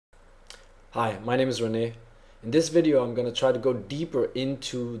Hi, my name is Rene. In this video, I'm going to try to go deeper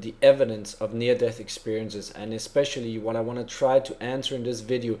into the evidence of near-death experiences, and especially what I want to try to answer in this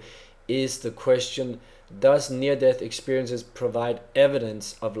video is the question, does near-death experiences provide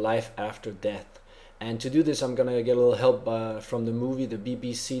evidence of life after death? And to do this, I'm going to get a little help from the movie, the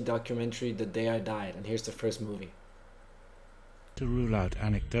BBC documentary, The Day I Died. And here's the first movie. To rule out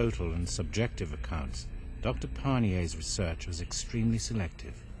anecdotal and subjective accounts, Dr. Parnier's research was extremely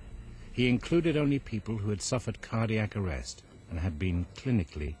selective. He included only people who had suffered cardiac arrest and had been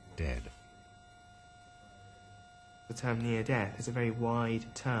clinically dead. The term near death is a very wide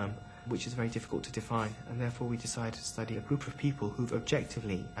term which is very difficult to define, and therefore we decided to study a group of people who've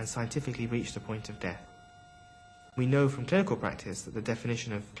objectively and scientifically reached the point of death. We know from clinical practice that the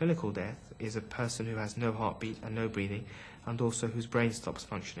definition of clinical death is a person who has no heartbeat and no breathing, and also whose brain stops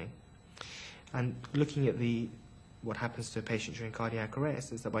functioning. And looking at what happens to a patient during cardiac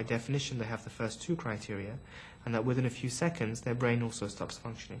arrest is that by definition they have the first two criteria, and that within a few seconds their brain also stops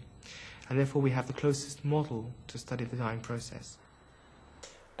functioning. And therefore we have the closest model to study the dying process.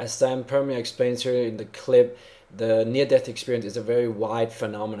 As Sam Permier explains here in the clip, the near-death experience is a very wide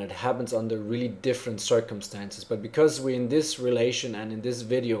phenomenon. It happens under really different circumstances. But because we're in this relation and in this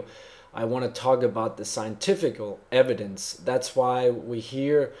video, I want to talk about the scientific evidence. That's why we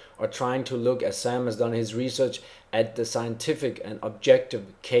here are trying to look, as Sam has done his research, at the scientific and objective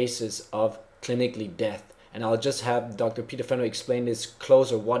cases of clinically death. And I'll just have Dr. Peter Fenwick explain this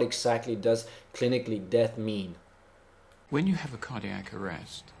closer. What exactly does clinically death mean? When you have a cardiac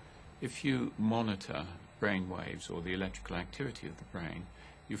arrest, if you monitor brain waves or the electrical activity of the brain,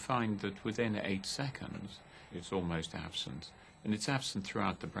 you find that within 8 seconds it's almost absent. And it's absent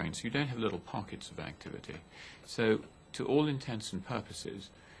throughout the brain, so you don't have little pockets of activity. So, to all intents and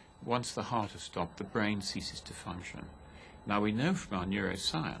purposes, once the heart has stopped, the brain ceases to function. Now, we know from our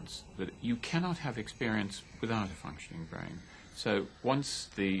neuroscience that you cannot have experience without a functioning brain. So, once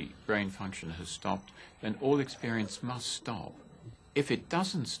the brain function has stopped, then all experience must stop. If it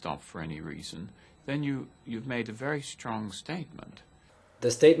doesn't stop for any reason, then you've made a very strong statement. The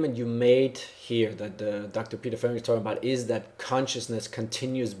statement you made here that Dr. Peter Fenwick is talking about is that consciousness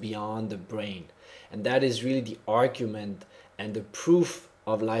continues beyond the brain. And that is really the argument and the proof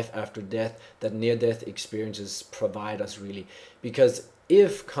of life after death that near-death experiences provide us, really. Because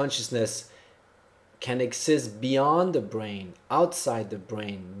if consciousness can exist beyond the brain, outside the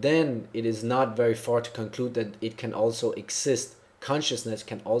brain, then it is not very far to conclude that it can also exist. Consciousness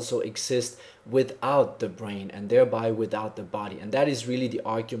can also exist without the brain and thereby without the body. And that is really the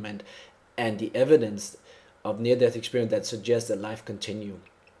argument and the evidence of near-death experience that suggests that life continues.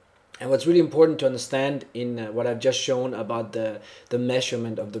 And what's really important to understand in what I've just shown about the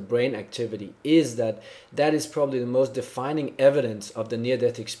measurement of the brain activity is that that is probably the most defining evidence of the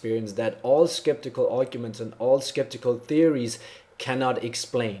near-death experience that all skeptical arguments and all skeptical theories cannot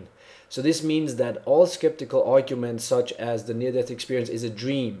explain. So this means that all skeptical arguments such as the near-death experience is a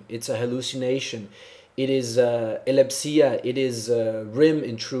dream, it's a hallucination, it is epilepsia, it is REM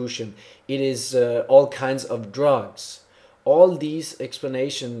intrusion, it is all kinds of drugs. All these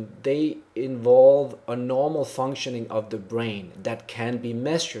explanations, they involve a normal functioning of the brain that can be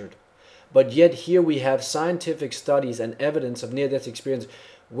measured. But yet here we have scientific studies and evidence of near-death experience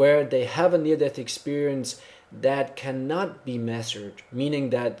where they have a near-death experience that cannot be measured, meaning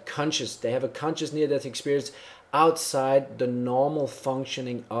that they have a conscious near-death experience outside the normal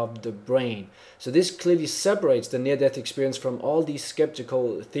functioning of the brain. So this clearly separates the near-death experience from all these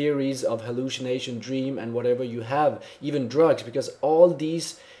skeptical theories of hallucination, dream, and whatever you have, even drugs, because all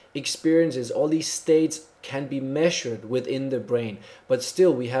these experiences, all these states can be measured within the brain. But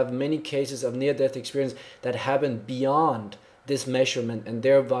still, we have many cases of near-death experience that happen beyond this measurement and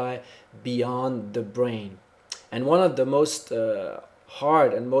thereby beyond the brain. And one of the most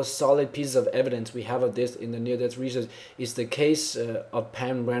hard and most solid pieces of evidence we have of this in the near-death research is the case of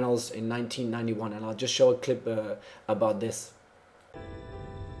Pam Reynolds in 1991. And I'll just show a clip about this.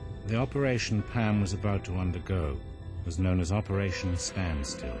 The operation Pam was about to undergo was known as Operation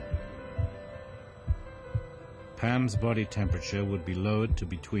Standstill. Pam's body temperature would be lowered to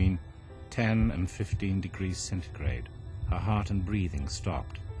between 10 and 15 degrees centigrade. Her heart and breathing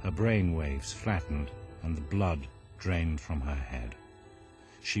stopped, her brain waves flattened, and the blood drained from her head.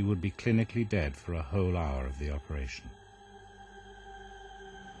 She would be clinically dead for a whole hour of the operation.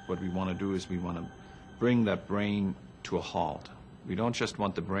 What we want to do is we want to bring that brain to a halt. We don't just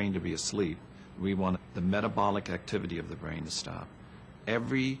want the brain to be asleep. We want the metabolic activity of the brain to stop.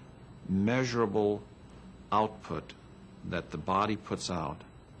 Every measurable output that the body puts out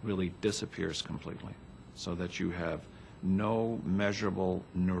really disappears completely, so that you have no measurable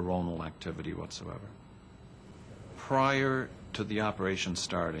neuronal activity whatsoever. Prior to the operation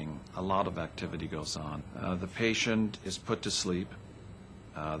starting, a lot of activity goes on. The patient is put to sleep.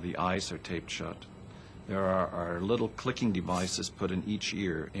 The eyes are taped shut. There are little clicking devices put in each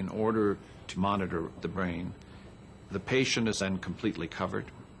ear in order to monitor the brain. The patient is then completely covered.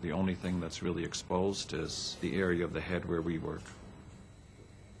 The only thing that's really exposed is the area of the head where we work.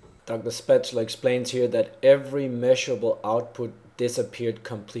 Dr. Spetzler explains here that every measurable output disappeared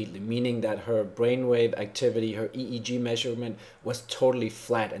completely, meaning that her brainwave activity, her EEG measurement was totally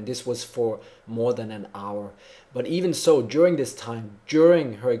flat, and this was for more than an hour. But even so, during this time,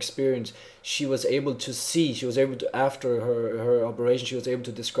 during her experience, she was able to see, she was able to, after her operation, she was able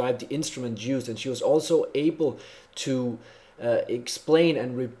to describe the instruments used, and she was also able to explain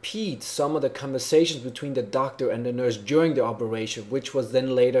and repeat some of the conversations between the doctor and the nurse during the operation, which was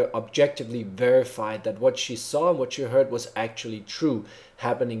then later objectively verified that what she saw and what she heard was actually true,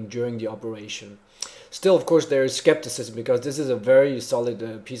 happening during the operation. Still, of course, there is skepticism, because this is a very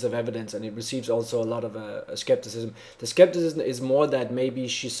solid piece of evidence, and it receives also a lot of skepticism. The skepticism is more that maybe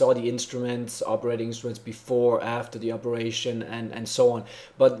she saw the instruments, operating instruments, before, after the operation, and so on.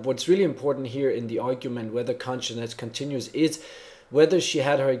 But what's really important here in the argument whether consciousness continues is whether she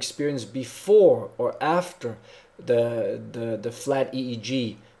had her experience before or after the flat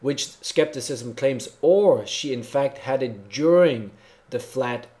EEG, which skepticism claims, or she in fact had it during the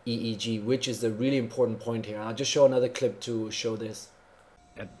flat EEG, which is the really important point here. I'll just show another clip to show this.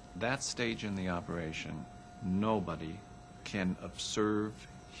 At that stage in the operation, nobody can observe,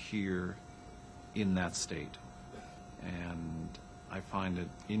 hear in that state. And I find it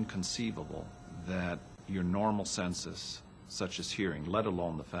inconceivable that your normal senses, such as hearing, let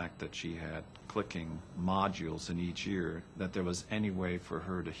alone the fact that she had clicking modules in each ear, that there was any way for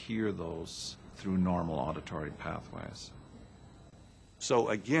her to hear those through normal auditory pathways. So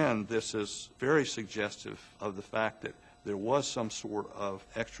again, this is very suggestive of the fact that there was some sort of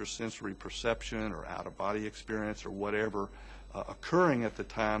extrasensory perception or out-of-body experience or whatever occurring at the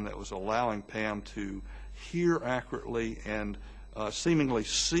time that was allowing Pam to hear accurately and seemingly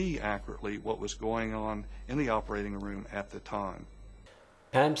see accurately what was going on in the operating room at the time.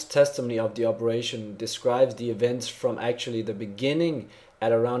 Pam's testimony of the operation describes the events from actually the beginning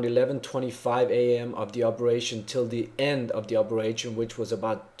at around 11:25 a.m. of the operation till the end of the operation, which was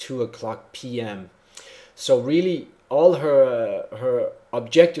about 2:00 p.m. So really all her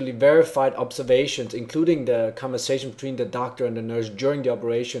objectively verified observations, including the conversation between the doctor and the nurse during the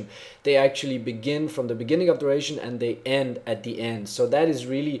operation, they actually begin from the beginning of the operation and they end at the end. So that is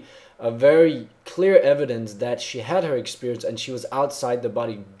really a very clear evidence that she had her experience and she was outside the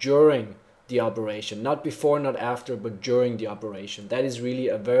body during the operation, not before, not after, but during the operation. That is really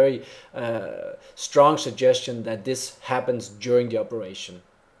a very strong suggestion that this happens during the operation.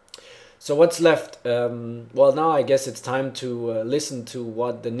 So what's left? Well, now I guess it's time to listen to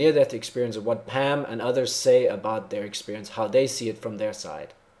what the near-death experience, or what Pam and others say about their experience, how they see it from their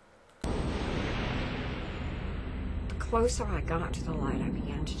side. The closer I got to the light, I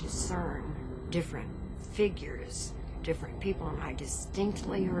began to discern different figures, different people, and I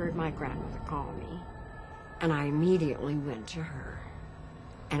distinctly heard my grandmother call me, and I immediately went to her,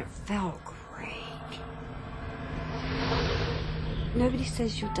 and it felt great. Nobody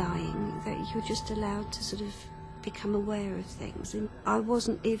says you're dying, that you're just allowed to sort of become aware of things, and I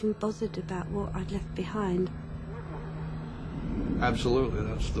wasn't even bothered about what I'd left behind. Absolutely,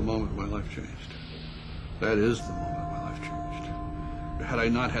 that's the moment my life changed. That is the moment my life changed. Had I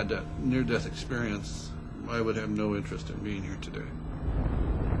not had that near-death experience, I would have no interest in being here today.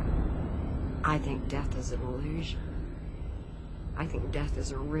 I think death is an illusion. I think death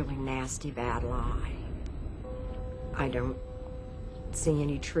is a really nasty, bad lie. I don't see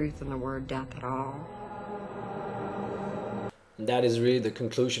any truth in the word death at all. And that is really the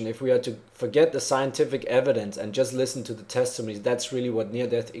conclusion. If we are to forget the scientific evidence and just listen to the testimonies, that's really what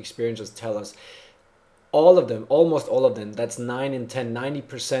near-death experiences tell us. All of them, almost all of them, that's 9 in 10,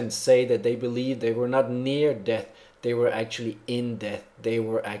 90% say that they believe they were not near death, they were actually in death. They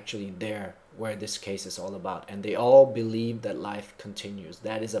were actually there, where this case is all about. And they all believe that life continues.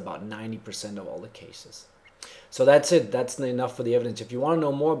 That is about 90% of all the cases. So that's it. That's enough for the evidence. If you want to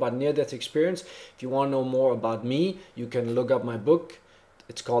know more about near-death experience, if you want to know more about me, you can look up my book.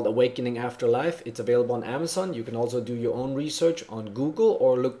 It's called Awakening After Life. It's available on Amazon. You can also do your own research on Google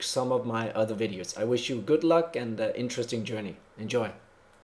or look some of my other videos. I wish you good luck and an interesting journey. Enjoy.